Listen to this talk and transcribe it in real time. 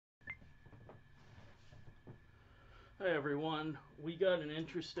Hi everyone, we got an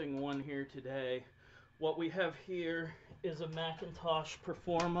interesting one here today. What we have here is a Macintosh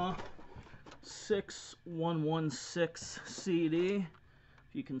Performa 6116CD. If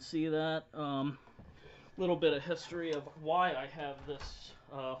you can see that. Little bit of history of why I have this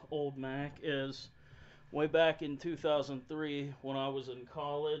old Mac is way back in 2003 when I was in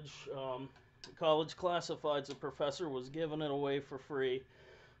college. College classifieds, a professor was giving it away for free.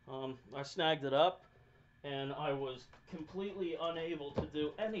 I snagged it up and I was completely unable to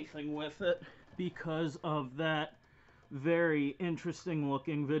do anything with it because of that very interesting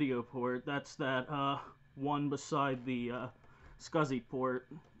looking video port. That's that one beside the SCSI port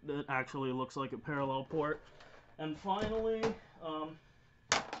that actually looks like a parallel port. And finally,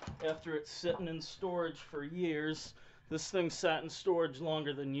 after it's sitting in storage for years, this thing sat in storage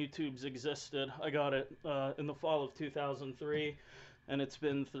longer than YouTube's existed. I got it in the fall of 2003, and it's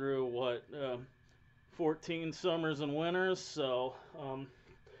been through, what, 14 summers and winters. So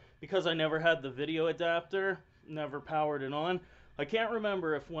because I never had the video adapter, never powered it on, I can't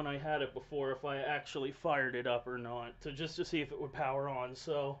remember if when I had it before, if I actually fired it up or not, just to see if it would power on.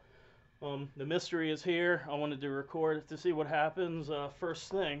 So the mystery is here. I wanted to record it to see what happens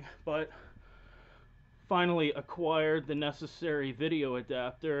first thing, but finally acquired the necessary video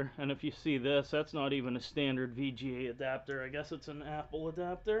adapter. And if you see this, that's not even a standard VGA adapter. I guess it's an Apple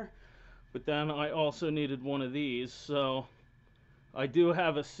adapter. But then I also needed one of these, so I do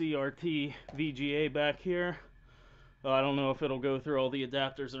have a CRT VGA back here. I don't know if it'll go through all the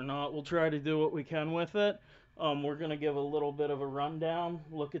adapters or not. We'll try to do what we can with it. We're going to give a little bit of a rundown,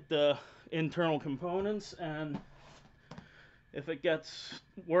 look at the internal components, and if it gets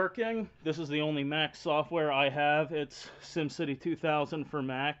working. This is the only Mac software I have. It's SimCity 2000 for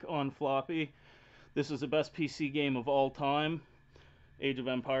Mac on floppy. This is the best PC game of all time. Age of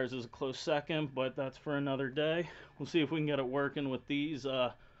Empires is a close second, but that's for another day. We'll see if we can get it working with these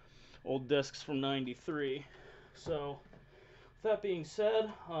old discs from '93. So, with that being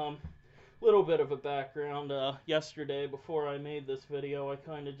said, little bit of a background. Yesterday, before I made this video, I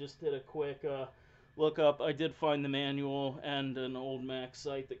kind of just did a quick look up. I did find the manual and an old Mac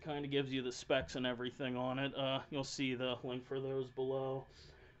site that kind of gives you the specs and everything on it. You'll see the link for those below.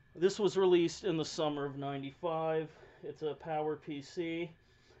 This was released in the summer of '95. It's a Power PC,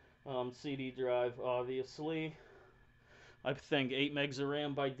 CD drive, obviously. I think 8 megs of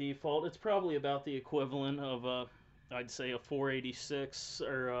RAM by default. It's probably about the equivalent of, I'd say, a 486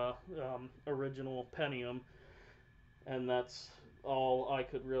 or original Pentium. And that's all I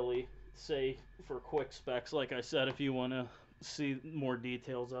could really say for quick specs. Like I said, if you want to see more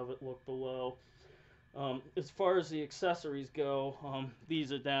details of it, look below. As far as the accessories go,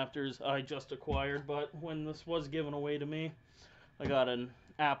 these adapters I just acquired, but when this was given away to me, I got an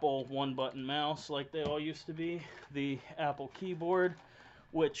Apple one-button mouse like they all used to be, the Apple keyboard,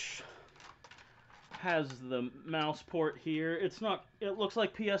 which has the mouse port here. It looks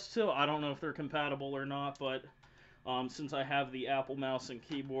like PS2. I don't know if they're compatible or not, but since I have the Apple mouse and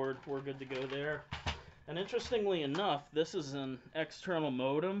keyboard, we're good to go there. And interestingly enough, this is an external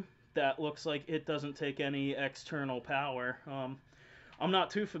modem that looks like it doesn't take any external power. I'm not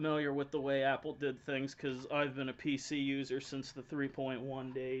too familiar with the way Apple did things because I've been a PC user since the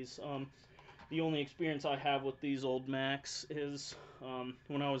 3.1 days. The only experience I have with these old Macs is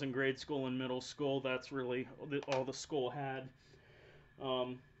when I was in grade school and middle school. That's really all the school had.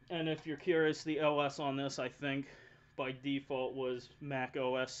 And if you're curious, the OS on this, I think, by default was Mac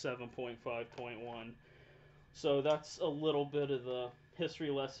OS 7.5.1. So that's a little bit of the history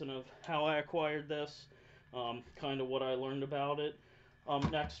lesson of how I acquired this, kind of what I learned about it.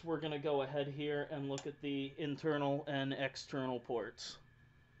 Next, we're going to go ahead here and look at the internal and external ports.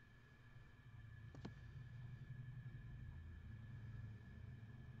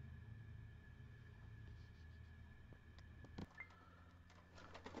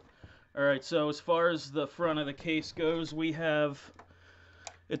 Alright, so as far as the front of the case goes,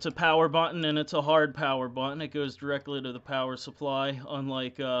 it's a power button and it's a hard power button. It goes directly to the power supply,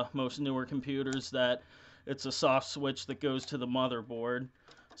 unlike most newer computers that it's a soft switch that goes to the motherboard.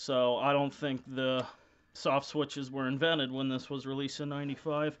 So I don't think the soft switches were invented when this was released in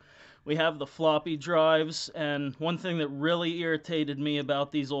 '95. We have the floppy drives, and one thing that really irritated me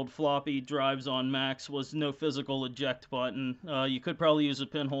about these old floppy drives on Macs was no physical eject button. You could probably use a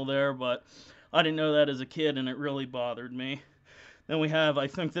pinhole there, but I didn't know that as a kid and it really bothered me. Then we have, I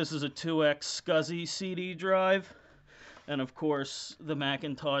think this is a 2X SCSI CD drive, and of course the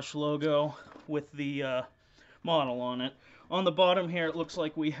Macintosh logo with the model on it. On the bottom here it looks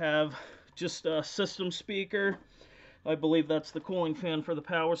like we have just a system speaker. I believe that's the cooling fan for the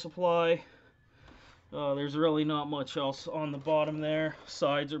power supply. There's really not much else on the bottom there.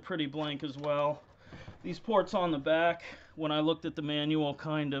 Sides are pretty blank as well. These ports on the back, when I looked at the manual,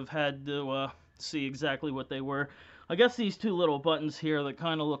 kind of had to see exactly what they were. I guess these two little buttons here that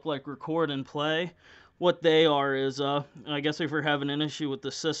kind of look like record and play, what they are is, I guess if you're having an issue with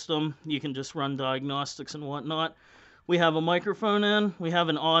the system, you can just run diagnostics and whatnot. We have a microphone in, we have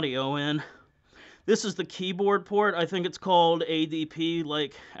an audio in. This is the keyboard port. I think it's called ADP,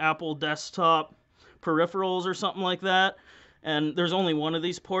 like Apple Desktop Peripherals or something like that. And there's only one of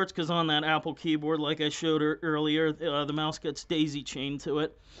these ports because on that Apple keyboard, like I showed earlier, the mouse gets daisy chained to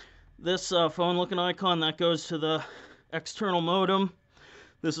it. This phone-looking icon, that goes to the external modem.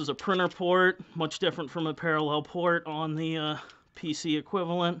 This is a printer port, much different from a parallel port on the PC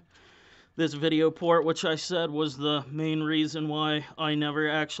equivalent. This video port, which I said was the main reason why I never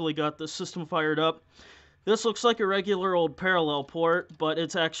actually got the system fired up. This looks like a regular old parallel port, but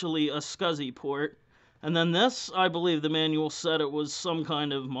it's actually a SCSI port. And then this, I believe the manual said it was some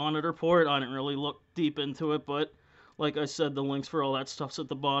kind of monitor port. I didn't really look deep into it, but like I said, the links for all that stuff's at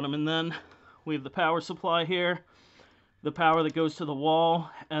the bottom. And then we have the power supply here, the power that goes to the wall,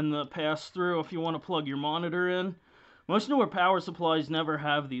 and the pass-through if you want to plug your monitor in. Most newer power supplies never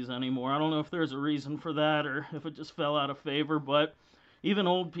have these anymore. I don't know if there's a reason for that or if it just fell out of favor, but even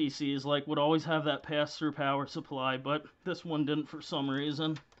old PCs would always have that pass-through power supply, but this one didn't for some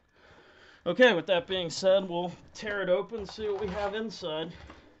reason. Okay, with that being said, we'll tear it open, see what we have inside.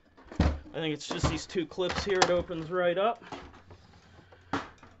 I think it's just these two clips here. It opens right up.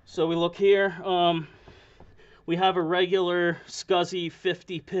 So we look here. We have a regular SCSI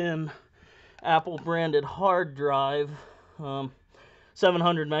 50-pin Apple branded hard drive,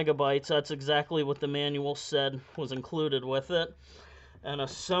 700 megabytes. That's exactly what the manual said was included with it. And a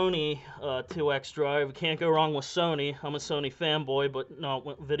Sony 2X drive. Can't go wrong with Sony. I'm a Sony fanboy, but not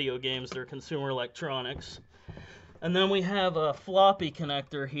with video games. They're consumer electronics. And then we have a floppy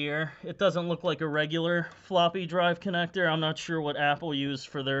connector here. It doesn't look like a regular floppy drive connector. I'm not sure what Apple used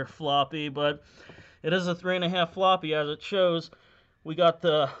for their floppy, but it is a 3.5 floppy as it shows. We got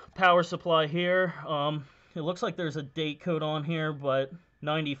the power supply here. It looks like there's a date code on here, but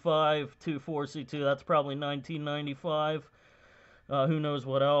 9524C2, that's probably 1995. Who knows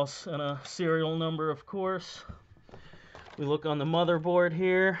what else, and a serial number, of course. We look on the motherboard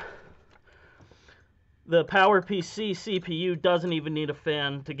here. The PowerPC CPU doesn't even need a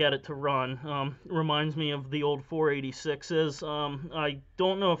fan to get it to run. Reminds me of the old 486s. I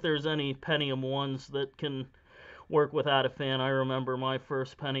don't know if there's any Pentium 1s that can work without a fan. I remember my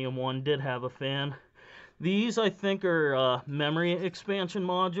first Pentium 1 did have a fan. These, I think, are memory expansion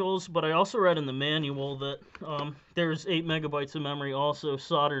modules, but I also read in the manual that there's 8 megabytes of memory also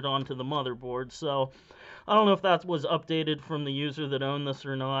soldered onto the motherboard, so I don't know if that was updated from the user that owned this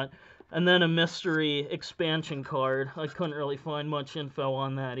or not. And then a mystery expansion card. I couldn't really find much info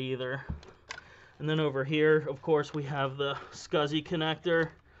on that either. And then over here, of course, we have the SCSI connector,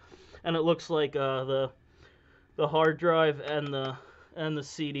 and it looks like the hard drive and the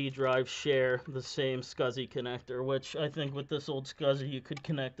CD drive share the same SCSI connector, which I think with this old SCSI you could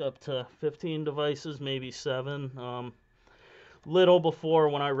connect up to 15 devices, maybe 7. Little before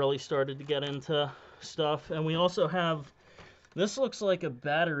when I really started to get into stuff. And we also have, this looks like a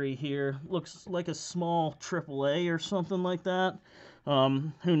battery here, looks like a small AAA or something like that.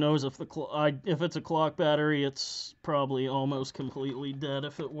 Who knows if if it's a clock battery, it's probably almost completely dead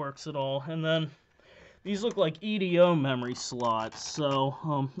if it works at all. And then these look like EDO memory slots, so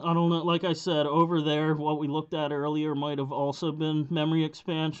I don't know. Like I said, over there, what we looked at earlier might have also been memory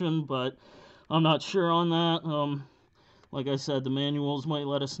expansion, but I'm not sure on that. Like I said, the manuals might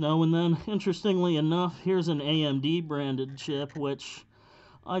let us know. And then, interestingly enough, here's an AMD branded chip, which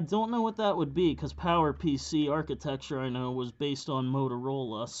I don't know what that would be, because PowerPC architecture, I know, was based on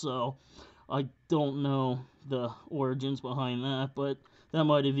Motorola, so I don't know the origins behind that, but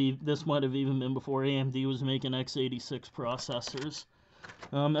this might have even been before AMD was making x86 processors.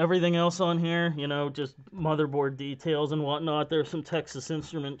 Everything else on here, you know, just motherboard details and whatnot. There's some Texas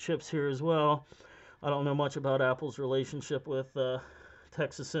Instrument chips here as well. I don't know much about Apple's relationship with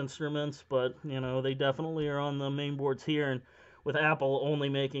Texas Instruments, but, you know, they definitely are on the main boards here. And with Apple only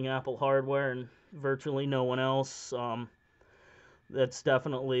making Apple hardware and virtually no one else, that's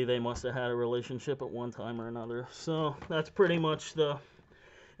definitely, they must have had a relationship at one time or another. So that's pretty much the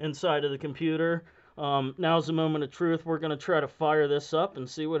inside of the computer. Now's the moment of truth. We're going to try to fire this up and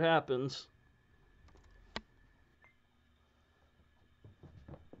see what happens.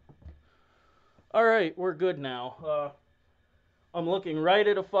 Alright, we're good now. I'm looking right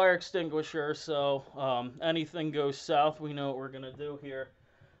at a fire extinguisher, so anything goes south, we know what we're going to do here.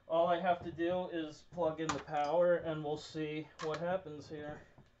 All I have to do is plug in the power and we'll see what happens here.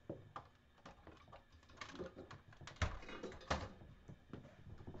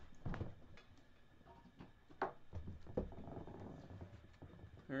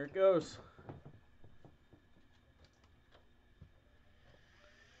 There it goes.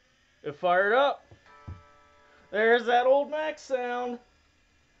 It fired up. There's that old Mac sound.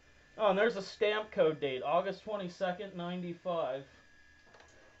 Oh, and there's a stamp code date, August 22nd, 95.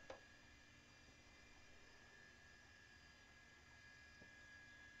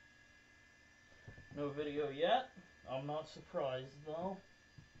 No video yet. I'm not surprised though.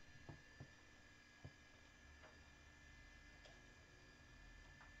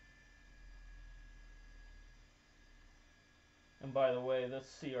 And by the way, this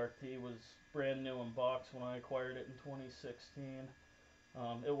CRT was brand new in box when I acquired it in 2016.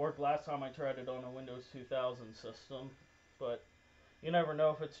 It worked last time I tried it on a Windows 2000 system, but you never know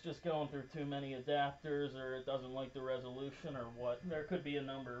if it's just going through too many adapters or it doesn't like the resolution or what. There could be a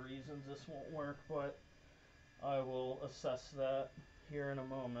number of reasons this won't work, but I will assess that here in a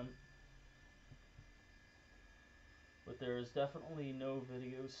moment. But there is definitely no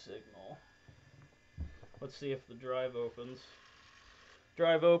video signal. Let's see if the drive opens.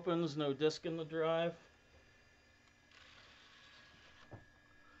 Drive opens, no disk in the drive.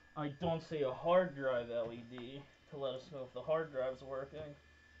 I don't see a hard drive LED to let us know if the hard drive's working.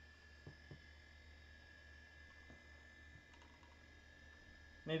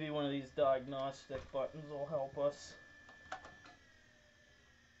 Maybe one of these diagnostic buttons will help us.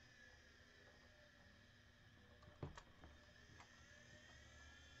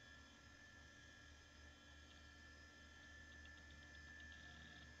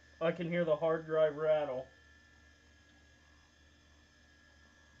 I can hear the hard drive rattle.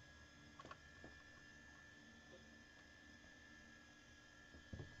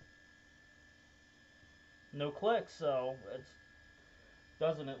 No clicks, so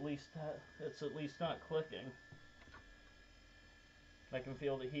it's at least not clicking. I can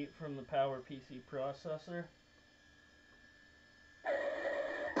feel the heat from the Power PC processor.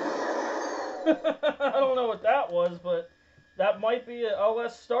 I don't know what that was, but that might be an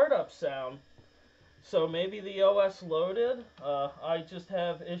OS startup sound. So maybe the OS loaded. I just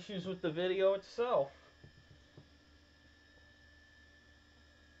have issues with the video itself.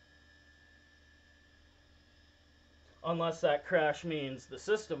 Unless that crash means the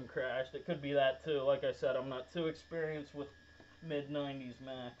system crashed. It could be that too. Like I said, I'm not too experienced with mid-90s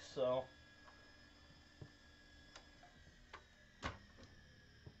Macs, so...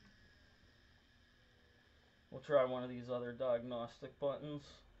 We'll try one of these other diagnostic buttons.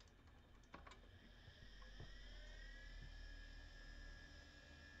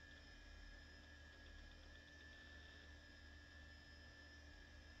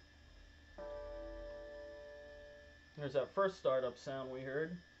 There's that first startup sound we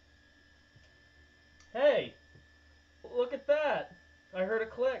heard. Hey! Look at that! I heard a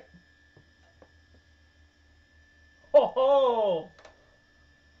click. Ho ho!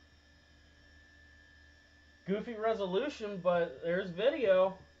 Goofy resolution, but there's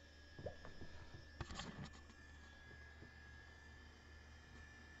video.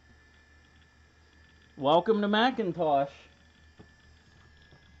 Welcome to Macintosh.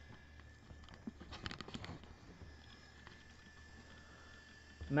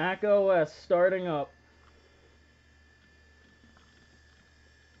 Mac OS starting up.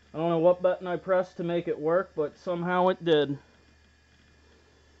 I don't know what button I pressed to make it work, but somehow it did.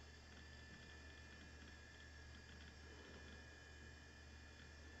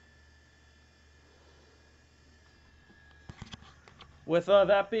 With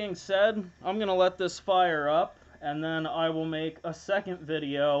that being said, I'm going to let this fire up, and then I will make a second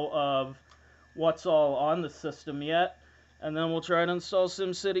video of what's all on the system yet, and then we'll try to install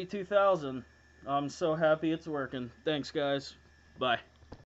SimCity 2000. I'm so happy it's working. Thanks, guys. Bye.